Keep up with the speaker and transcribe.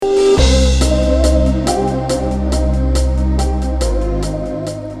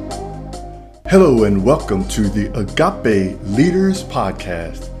Hello and welcome to the Agape Leaders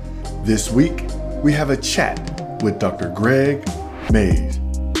Podcast. This week, we have a chat with Dr. Greg Mays.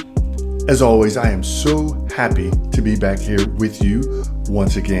 As always, I am so happy to be back here with you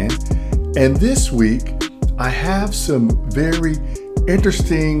once again. And this week, I have some very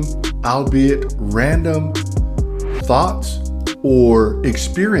interesting, albeit random thoughts or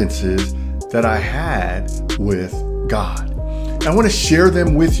experiences that I had with God. I want to share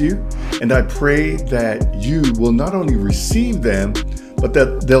them with you, and I pray that you will not only receive them, but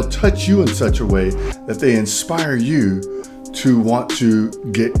that they'll touch you in such a way that they inspire you to want to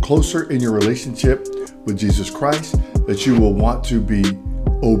get closer in your relationship with Jesus Christ, that you will want to be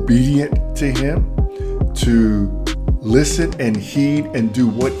obedient to Him, to listen and heed and do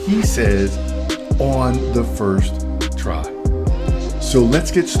what He says on the first try. So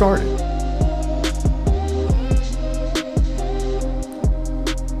let's get started.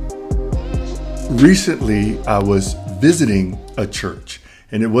 Recently, I was visiting a church,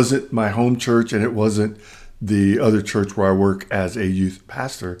 and it wasn't my home church, and it wasn't the other church where I work as a youth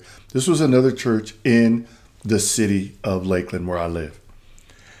pastor. This was another church in the city of Lakeland where I live.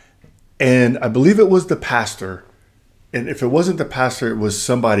 And I believe it was the pastor. And if it wasn't the pastor, it was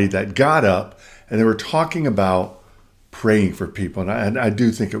somebody that got up and they were talking about praying for people. And I do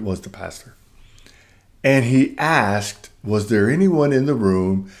think it was the pastor. And he asked, was there anyone in the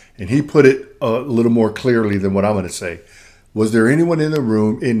room? And he put it a little more clearly than what I'm going to say. Was there anyone in the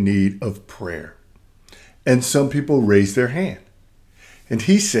room in need of prayer? And some people raised their hand. And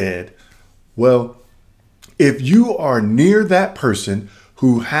he said, well, if you are near that person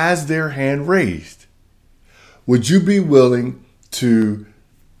who has their hand raised, would you be willing to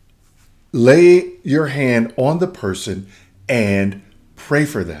lay your hand on the person and pray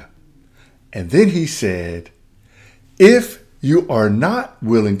for them? And then he said, if you are not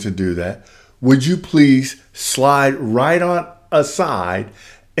willing to do that, would you please slide right on aside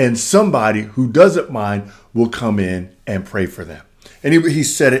and somebody who doesn't mind will come in and pray for them. And he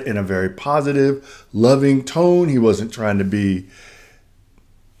said it in a very positive, loving tone. He wasn't trying to be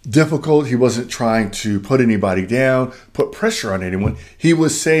difficult. He wasn't trying to put anybody down, put pressure on anyone. He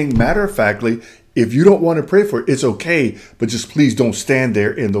was saying matter of factly, if you don't want to pray for it, it's okay, but just please don't stand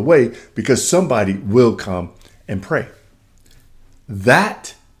there in the way because somebody will come and pray.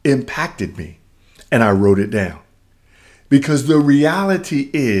 That impacted me, and I wrote it down because the reality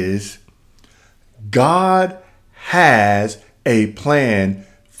is God has a plan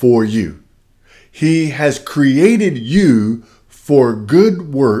for you. He has created you for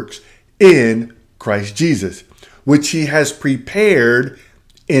good works in Christ Jesus, which He has prepared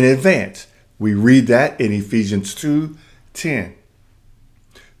in advance. We read that in Ephesians 2:10.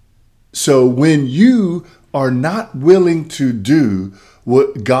 So when you are not willing to do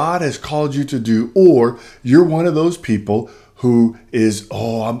what God has called you to do, or you're one of those people who is,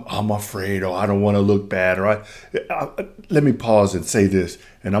 I'm afraid, I don't want to look bad, or let me pause and say this,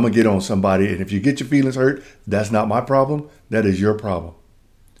 and I'm going to get on somebody, and if you get your feelings hurt, that's not my problem, that is your problem.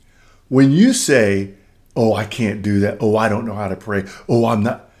 When you say, I can't do that, I don't know how to pray,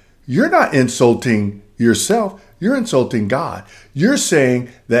 you're not insulting yourself, you're insulting God. You're saying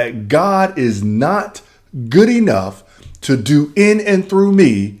that God is not good enough to do in and through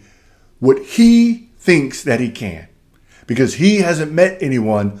me what He thinks that He can, because He hasn't met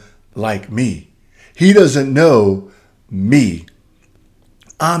anyone like me. He doesn't know me.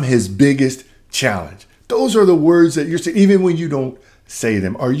 I'm His biggest challenge. Those are the words that you're saying, even when you don't say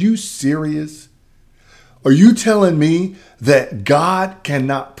them. Are you serious? Are you telling me that God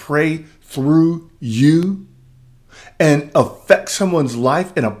cannot pray through you and affect someone's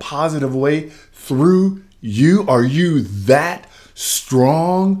life in a positive way through you? Are you that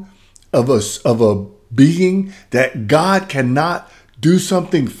strong of a being that God cannot do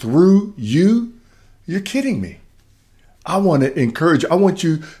something through you? You're kidding me. I want to encourage you. I want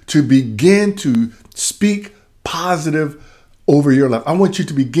you to begin to speak positive over your life. I want you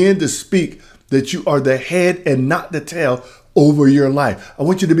to begin to speak that you are the head and not the tail over your life. I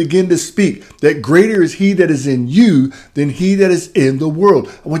want you to begin to speak that greater is He that is in you than he that is in the world.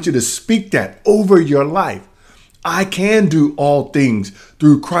 I want you to speak that over your life. I can do all things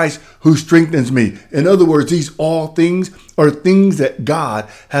through Christ who strengthens me. In other words, these all things are things that God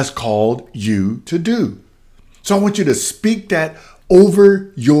has called you to do. So I want you to speak that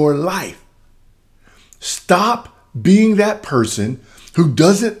over your life. Stop being that person who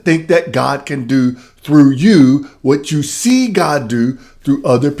doesn't think that God can do through you what you see God do through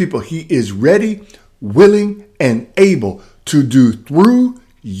other people. He is ready, willing, and able to do through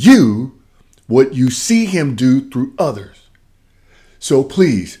you what you see Him do through others. So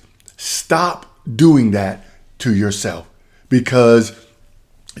please Stop doing that to yourself, because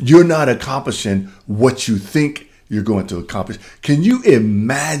you're not accomplishing what you think you're going to accomplish. Can you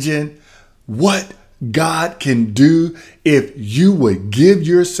imagine what God can do if you would give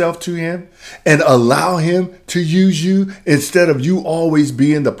yourself to him and allow him to use you, instead of you always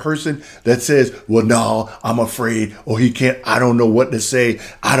being the person that says, well, no, I'm afraid, or he can't, I don't know what to say.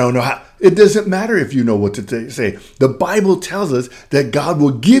 I don't know how. It doesn't matter if you know what to say. The Bible tells us that God will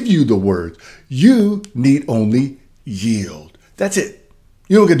give you the words. You need only yield. That's it.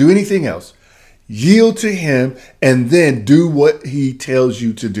 You don't get to do anything else. Yield to him and then do what he tells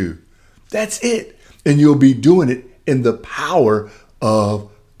you to do. That's it. And you'll be doing it in the power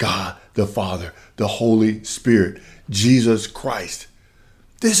of God, the Father, the Holy Spirit, Jesus Christ.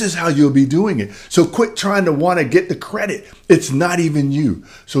 This is how you'll be doing it. So quit trying to want to get the credit. It's not even you.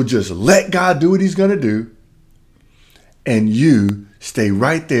 So just let God do what he's going to do, and you stay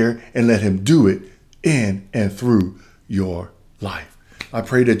right there and let him do it in and through your life. I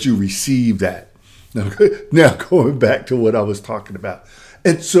pray that you receive that. Now going back to what I was talking about.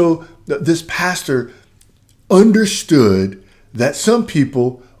 And so this pastor understood that some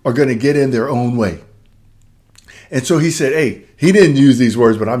people are going to get in their own way. And so he said, hey, he didn't use these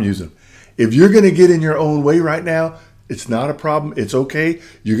words, but I'm using them. If you're going to get in your own way right now, it's not a problem. It's okay.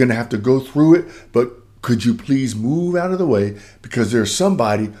 You're going to have to go through it. But could you please move out of the way? Because there's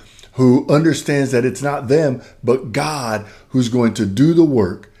somebody who understands that it's not them, but God who's going to do the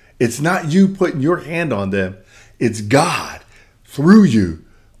work. It's not you putting your hand on them. It's God through you.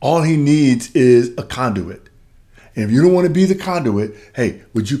 All he needs is a conduit. And if you don't want to be the conduit, hey,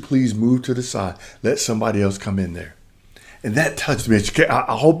 would you please move to the side? Let somebody else come in there. And that touched me.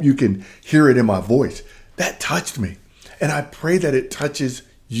 I hope you can hear it in my voice. That touched me. And I pray that it touches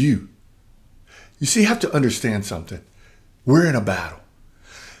you. You see, you have to understand something. We're in a battle.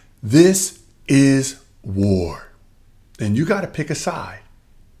 This is war. And you got to pick a side.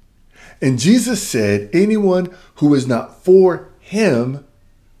 And Jesus said, anyone who is not for him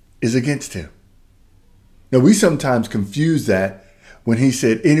is against him. Now, we sometimes confuse that when he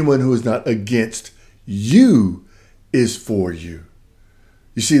said, anyone who is not against you is for you.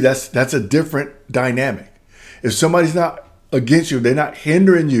 You see, that's a different dynamic. If somebody's not against you, they're not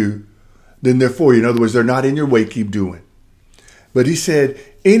hindering you, then they're for you. In other words, they're not in your way, keep doing. But he said,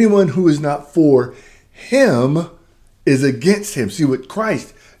 anyone who is not for him is against him. See, with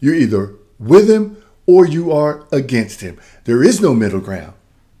Christ, you're either with him or you are against him. There is no middle ground.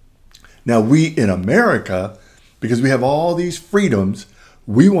 Now, we in America, because we have all these freedoms,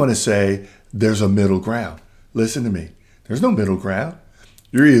 we want to say there's a middle ground. Listen to me. There's no middle ground.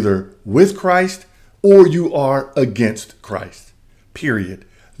 You're either with Christ or you are against Christ. Period.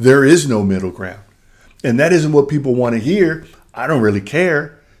 There is no middle ground. And that isn't what people want to hear. I don't really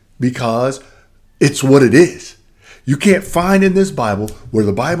care, because it's what it is. You can't find in this Bible where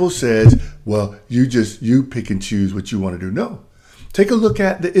the Bible says, well, you pick and choose what you want to do. No. Take a look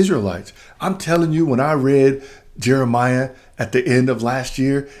at the Israelites. I'm telling you, when I read Jeremiah at the end of last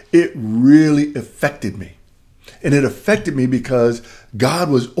year, it really affected me. And it affected me because God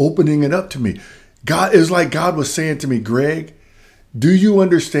was opening it up to me. It was like God was saying to me, Greg, do you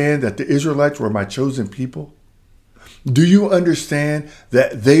understand that the Israelites were my chosen people? Do you understand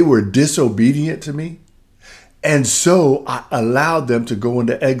that they were disobedient to me? And so I allowed them to go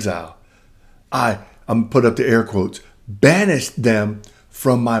into exile. I'm put up the air quotes, banished them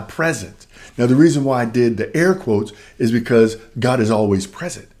from my presence. Now, the reason why I did the air quotes is because God is always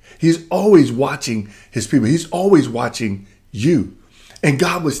present. He's always watching his people. He's always watching you. And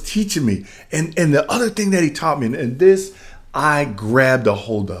God was teaching me. And the other thing that he taught me, and this I grabbed a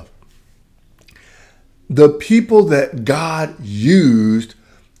hold of. The people that God used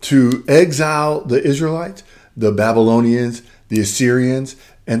to exile the Israelites, the Babylonians, the Assyrians,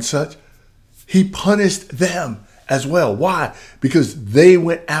 and such, he punished them as well. Why? Because they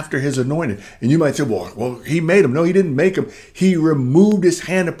went after his anointed. And you might say, well, he made them. No, he didn't make them. He removed his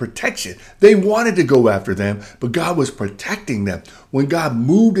hand of protection. They wanted to go after them, but God was protecting them. When God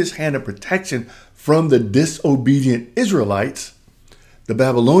moved his hand of protection from the disobedient Israelites, the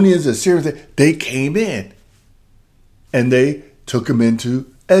Babylonians, the Assyrians, they came in and they took them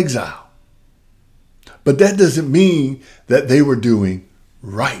into exile. But that doesn't mean that they were doing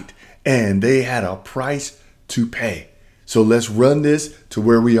right. And they had a price to pay. So let's run this to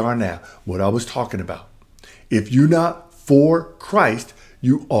where we are now, what I was talking about. If you're not for Christ,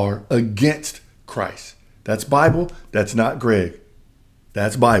 you are against Christ. That's Bible. That's not Greg.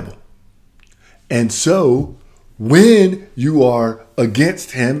 That's Bible. And so when you are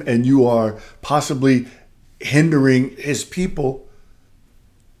against him and you are possibly hindering his people,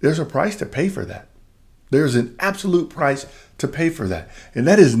 there's a price to pay for that. There's an absolute price to pay for that. And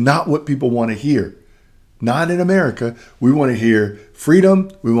that is not what people want to hear. Not in America. We want to hear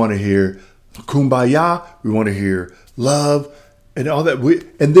freedom. We want to hear kumbaya. We want to hear love and all that.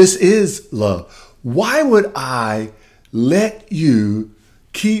 And this is love. Why would I let you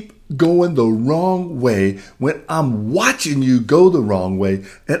keep going the wrong way when I'm watching you go the wrong way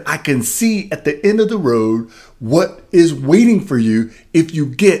and I can see at the end of the road what is waiting for you if you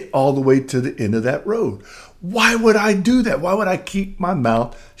get all the way to the end of that road? Why would I do that? Why would I keep my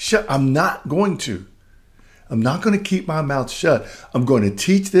mouth shut? I'm not going to. I'm not going to keep my mouth shut. I'm going to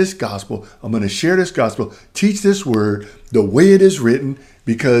teach this gospel. I'm going to share this gospel, teach this word the way it is written,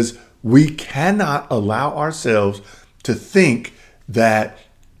 because we cannot allow ourselves to think that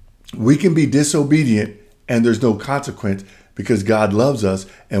we can be disobedient and there's no consequence, because God loves us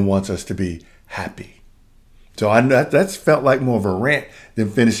and wants us to be happy. So that's felt like more of a rant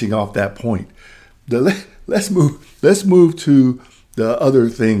than finishing off that point. Let's move to the other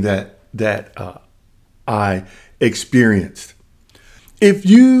thing that I experienced. If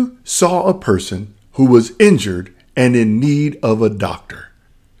you saw a person who was injured and in need of a doctor,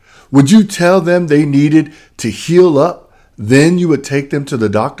 would you tell them they needed to heal up? Then you would take them to the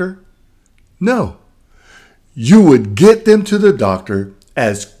doctor? No. You would get them to the doctor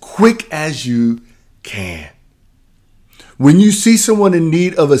as quick as you can. When you see someone in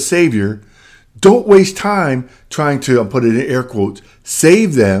need of a savior, don't waste time trying to, I'll put it in air quotes,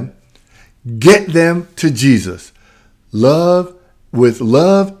 save them. Get them to Jesus. With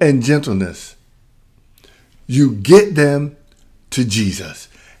love and gentleness, you get them to Jesus.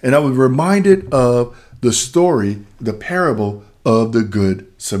 And I was reminded of the story, the parable of the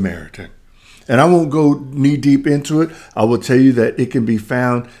Good Samaritan. And I won't go knee deep into it. I will tell you that it can be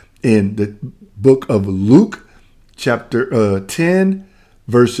found in the book of Luke, chapter 10,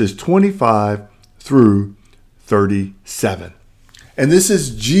 verses 25 through 37. And this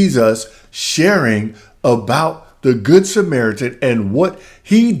is Jesus sharing about the Good Samaritan and what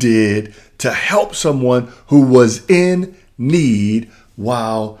he did to help someone who was in need,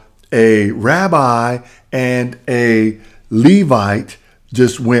 while a rabbi and a Levite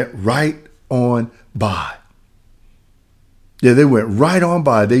just went right on by. Yeah, they went right on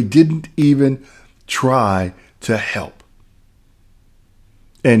by. They didn't even try to help.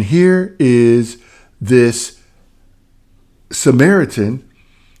 And here is this Samaritan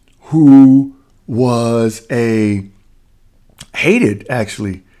who was hated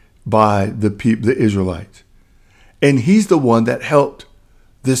actually by the Israelites. And he's the one that helped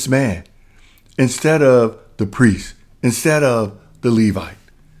this man instead of the priest, instead of the Levite.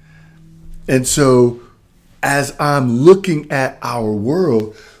 And so as I'm looking at our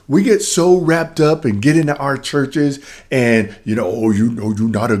world, we get so wrapped up and get into our churches and, you're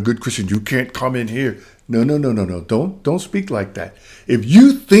not a good Christian. You can't come in here. No. Don't speak like that. If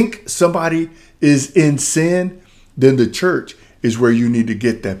you think somebody is in sin, then the church is where you need to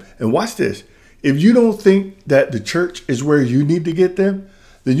get them. And watch this. If you don't think that the church is where you need to get them,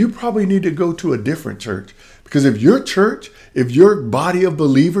 then you probably need to go to a different church. Because if your church, if your body of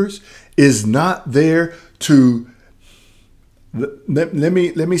believers is not there to, let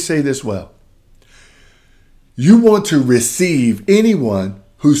me say this well. You want to receive anyone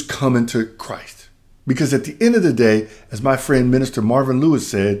who's coming to Christ. Because at the end of the day, as my friend Minister Marvin Lewis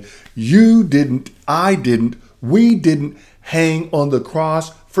said, you didn't, I didn't, we didn't hang on the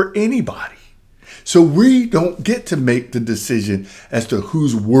cross for anybody. So we don't get to make the decision as to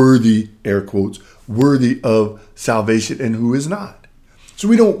who's worthy, air quotes, worthy of salvation and who is not. So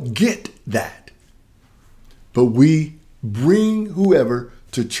we don't get that. But we bring whoever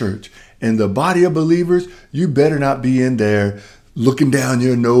to church. And the body of believers, you better not be in there looking down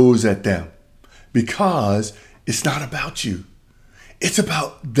your nose at them, because it's not about you. It's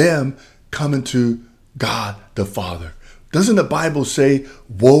about them coming to God the Father. Doesn't the Bible say,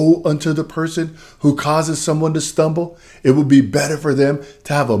 woe unto the person who causes someone to stumble? It would be better for them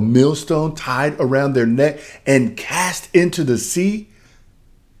to have a millstone tied around their neck and cast into the sea.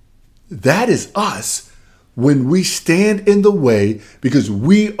 That is us when we stand in the way because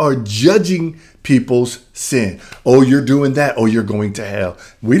we are judging people's sin. Oh, you're doing that. Oh, you're going to hell.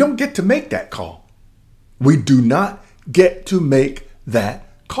 We don't get to make that call. We do not get to make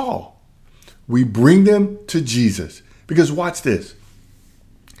that call. We bring them to Jesus. Because watch this.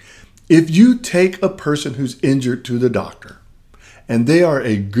 If you take a person who's injured to the doctor and they are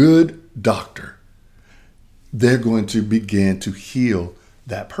a good doctor, they're going to begin to heal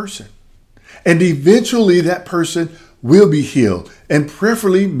that person. And eventually that person will be healed and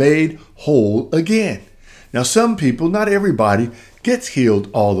preferably made whole again. Now, some people, not everybody, gets healed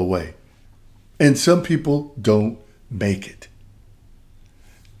all the way. And some people don't make it.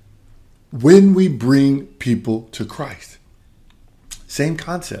 When we bring people to Christ, same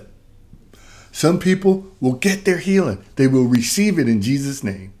concept. Some people will get their healing. They will receive it in Jesus'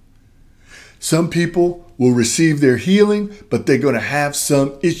 name. Some people will receive their healing, but they're going to have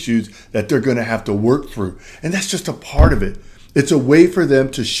some issues that they're going to have to work through. And that's just a part of it. It's a way for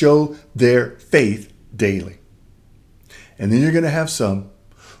them to show their faith daily. And then you're going to have some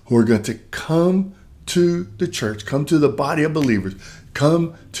who are going to come to the church, come to the body of believers,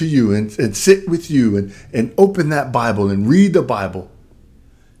 come to you and sit with you and open that Bible and read the Bible.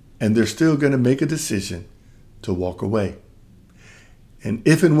 And they're still going to make a decision to walk away. And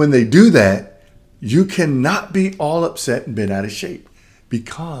if and when they do that, you cannot be all upset and bent out of shape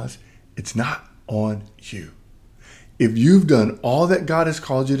because it's not on you. If you've done all that God has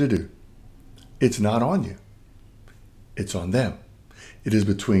called you to do, it's not on you. It's on them. It is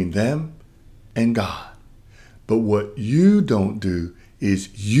between them and God. But what you don't do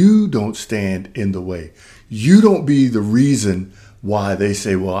is you don't stand in the way. You don't be the reason why they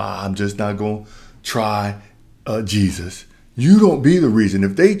say, well, I'm just not going to try Jesus. You don't be the reason.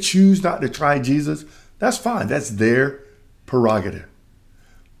 If they choose not to try Jesus, that's fine. That's their prerogative.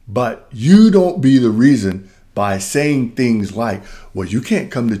 But you don't be the reason by saying things like, well, you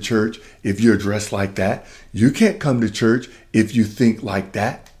can't come to church if you're dressed like that. You can't come to church if you think like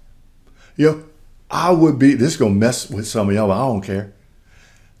that. I would be, this is going to mess with some of y'all, but I don't care.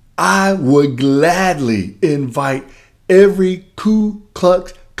 I would gladly invite every Ku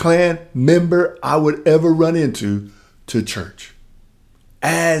Klux Klan member I would ever run into to church.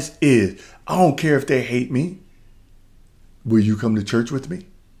 As is. I don't care if they hate me. Will you come to church with me?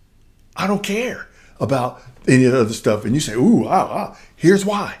 I don't care about any of the other stuff. And you say, ooh, here's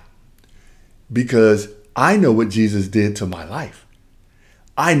why. Because I know what Jesus did to my life.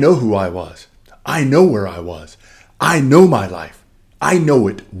 I know who I was. I know where I was. I know my life. I know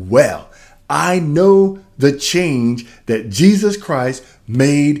it well. I know the change that Jesus Christ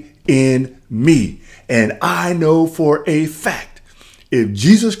made in me. And I know for a fact, if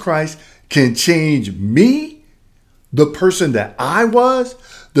Jesus Christ can change me, the person that I was,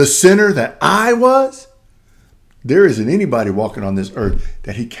 the sinner that I was, there isn't anybody walking on this earth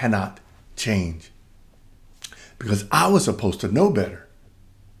that he cannot change. Because I was supposed to know better.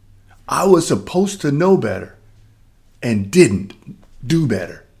 I was supposed to know better and didn't do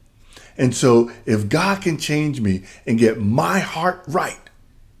better. And so if God can change me and get my heart right,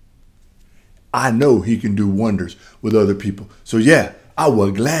 I know he can do wonders with other people. So yeah, I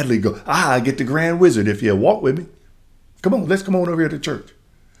will gladly go. I get the Grand Wizard if you'll walk with me. Come on, let's come on over here to church.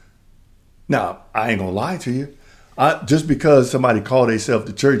 Now, I ain't going to lie to you. Just because somebody called themselves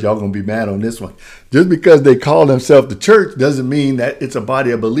to church, y'all going to be mad on this one. Just because they call themselves to church doesn't mean that it's a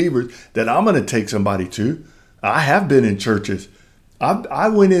body of believers that I'm going to take somebody to. I have been in churches. I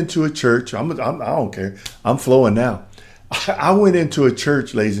went into a church. I don't care. I'm flowing now. I went into a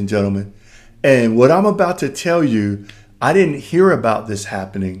church, ladies and gentlemen. And what I'm about to tell you, I didn't hear about this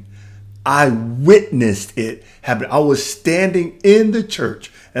happening. I witnessed it happen. I was standing in the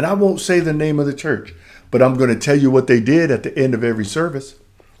church, and I won't say the name of the church, but I'm going to tell you what they did at the end of every service.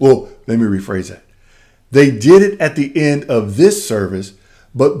 Well, let me rephrase that. They did it at the end of this service,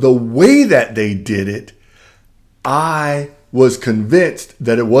 but the way that they did it, I was convinced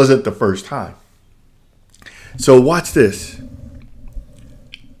that it wasn't the first time. So watch this.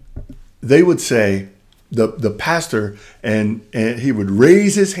 They would say, the pastor, and he would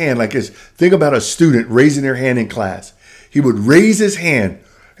raise his hand like this. Think about a student raising their hand in class. He would raise his hand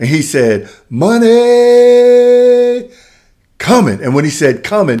and he said, money coming. And when he said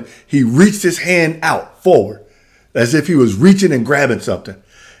coming, he reached his hand out forward as if he was reaching and grabbing something.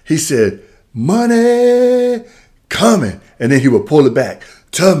 He said, money coming. And then he would pull it back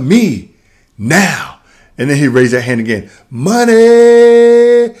to me now. And then he raised that hand again.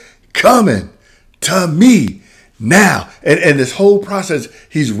 Money coming to me now. And this whole process,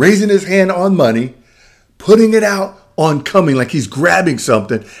 he's raising his hand on money, putting it out on coming, like he's grabbing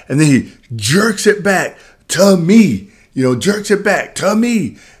something. And then he jerks it back to me, jerks it back to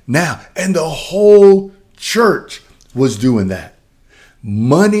me now. And the whole church was doing that.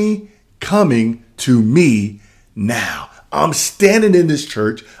 Money coming to me now. I'm standing in this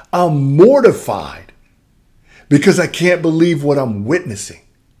church. I'm mortified because I can't believe what I'm witnessing.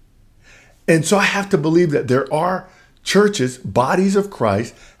 And so I have to believe that there are churches, bodies of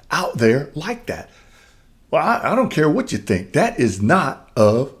Christ out there like that. Well, I don't care what you think. That is not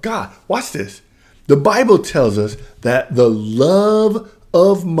of God. Watch this. The Bible tells us that the love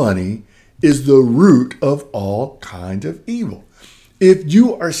of money is the root of all kinds of evil. If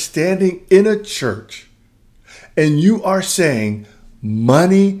you are standing in a church and you are saying,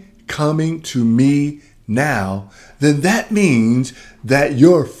 money coming to me now, then that means that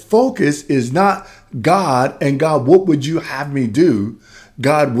your focus is not God and God, what would you have me do?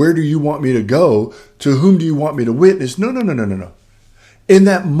 God, where do you want me to go? To whom do you want me to witness? No. In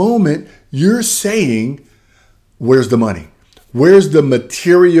that moment, you're saying, where's the money? Where's the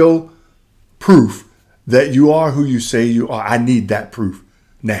material proof that you are who you say you are? I need that proof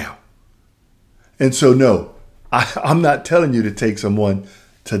now. And so, no, I'm not telling you to take someone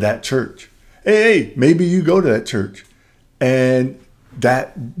to that church. Hey, maybe you go to that church and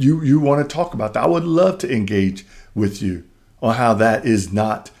that you want to talk about that. I would love to engage with you on how that is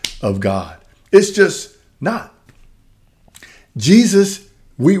not of God. It's just not. Jesus,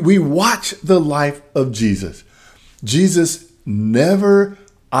 we watch the life of Jesus. Jesus never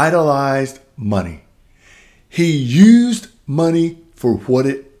idolized money. He used money for what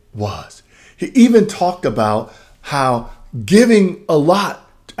it was. He even talked about how giving a lot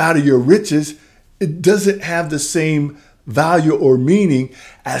out of your riches, it doesn't have the same value or meaning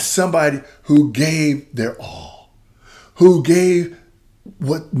as somebody who gave their all, who gave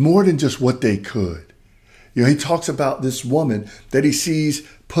what more than just what they could. He talks about this woman that he sees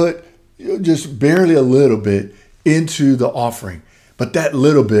put just barely a little bit into the offering, but that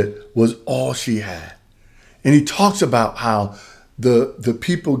little bit was all she had. And he talks about how the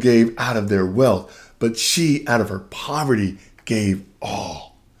people gave out of their wealth, but she out of her poverty gave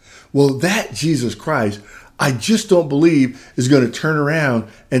all. Well, that Jesus Christ, I just don't believe is going to turn around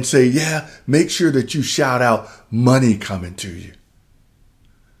and say, yeah, make sure that you shout out money coming to you.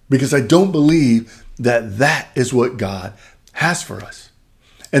 Because I don't believe that that is what God has for us.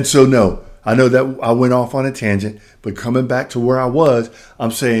 And so, no, I know that I went off on a tangent, but coming back to where I was,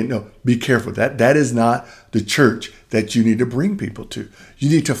 I'm saying, no, be careful. That is not the church that you need to bring people to. You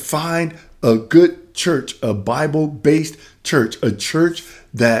need to find a good church, a Bible-based church, a church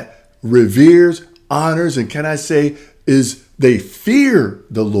that reveres, honors, and can I say is they fear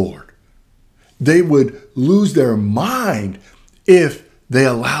the Lord. They would lose their mind if they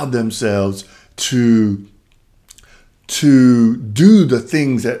allowed themselves to do the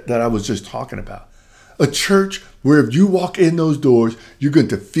things that I was just talking about. A church where if you walk in those doors, you're going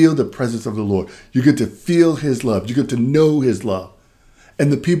to feel the presence of the Lord. You're going to feel his love. You're going to know his love.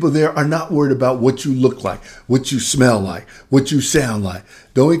 And the people there are not worried about what you look like, what you smell like, what you sound like.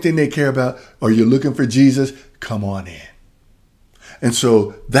 The only thing they care about, are you looking for Jesus? Come on in. And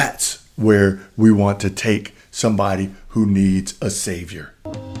so that's where we want to take somebody who needs a savior.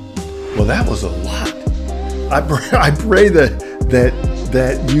 Well, that was a lot. I pray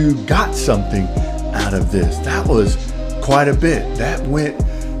that you got something out of this. That was quite a bit. That went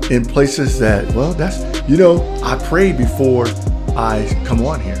in places that, well, that's, I pray before I come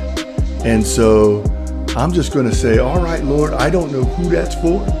on here. And so I'm just going to say, all right, Lord, I don't know who that's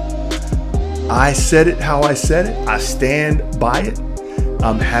for. I said it how I said it. I stand by it.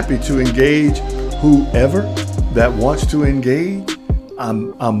 I'm happy to engage whoever that wants to engage.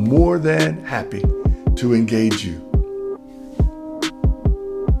 I'm more than happy to engage you.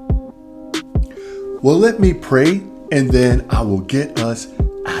 Well, let me pray and then I will get us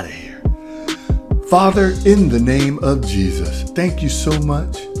out of here. Father, in the name of Jesus, thank you so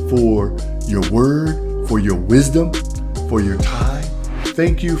much for your word, for your wisdom, for your time.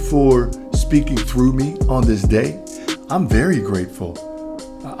 Thank you for speaking through me on this day. I'm very grateful.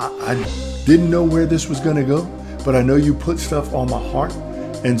 I didn't know where this was going to go, but I know you put stuff on my heart.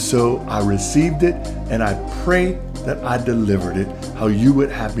 And so I received it and I pray that I delivered it how you would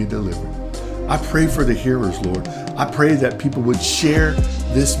have me deliver it. I pray for the hearers, Lord. I pray that people would share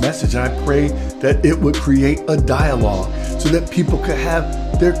this message. And I pray that it would create a dialogue so that people could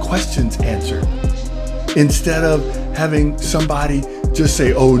have their questions answered. Instead of having somebody just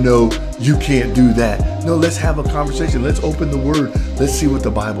say, oh no, you can't do that. No, let's have a conversation. Let's open the word. Let's see what the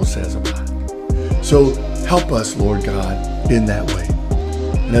Bible says about it. So help us, Lord God, in that way.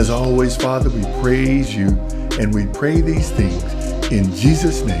 And as always, Father, we praise you and we pray these things in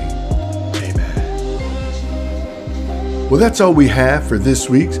Jesus' name. Well, that's all we have for this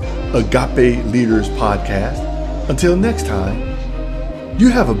week's Agape Leaders Podcast. Until next time, you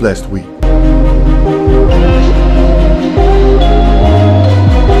have a blessed week.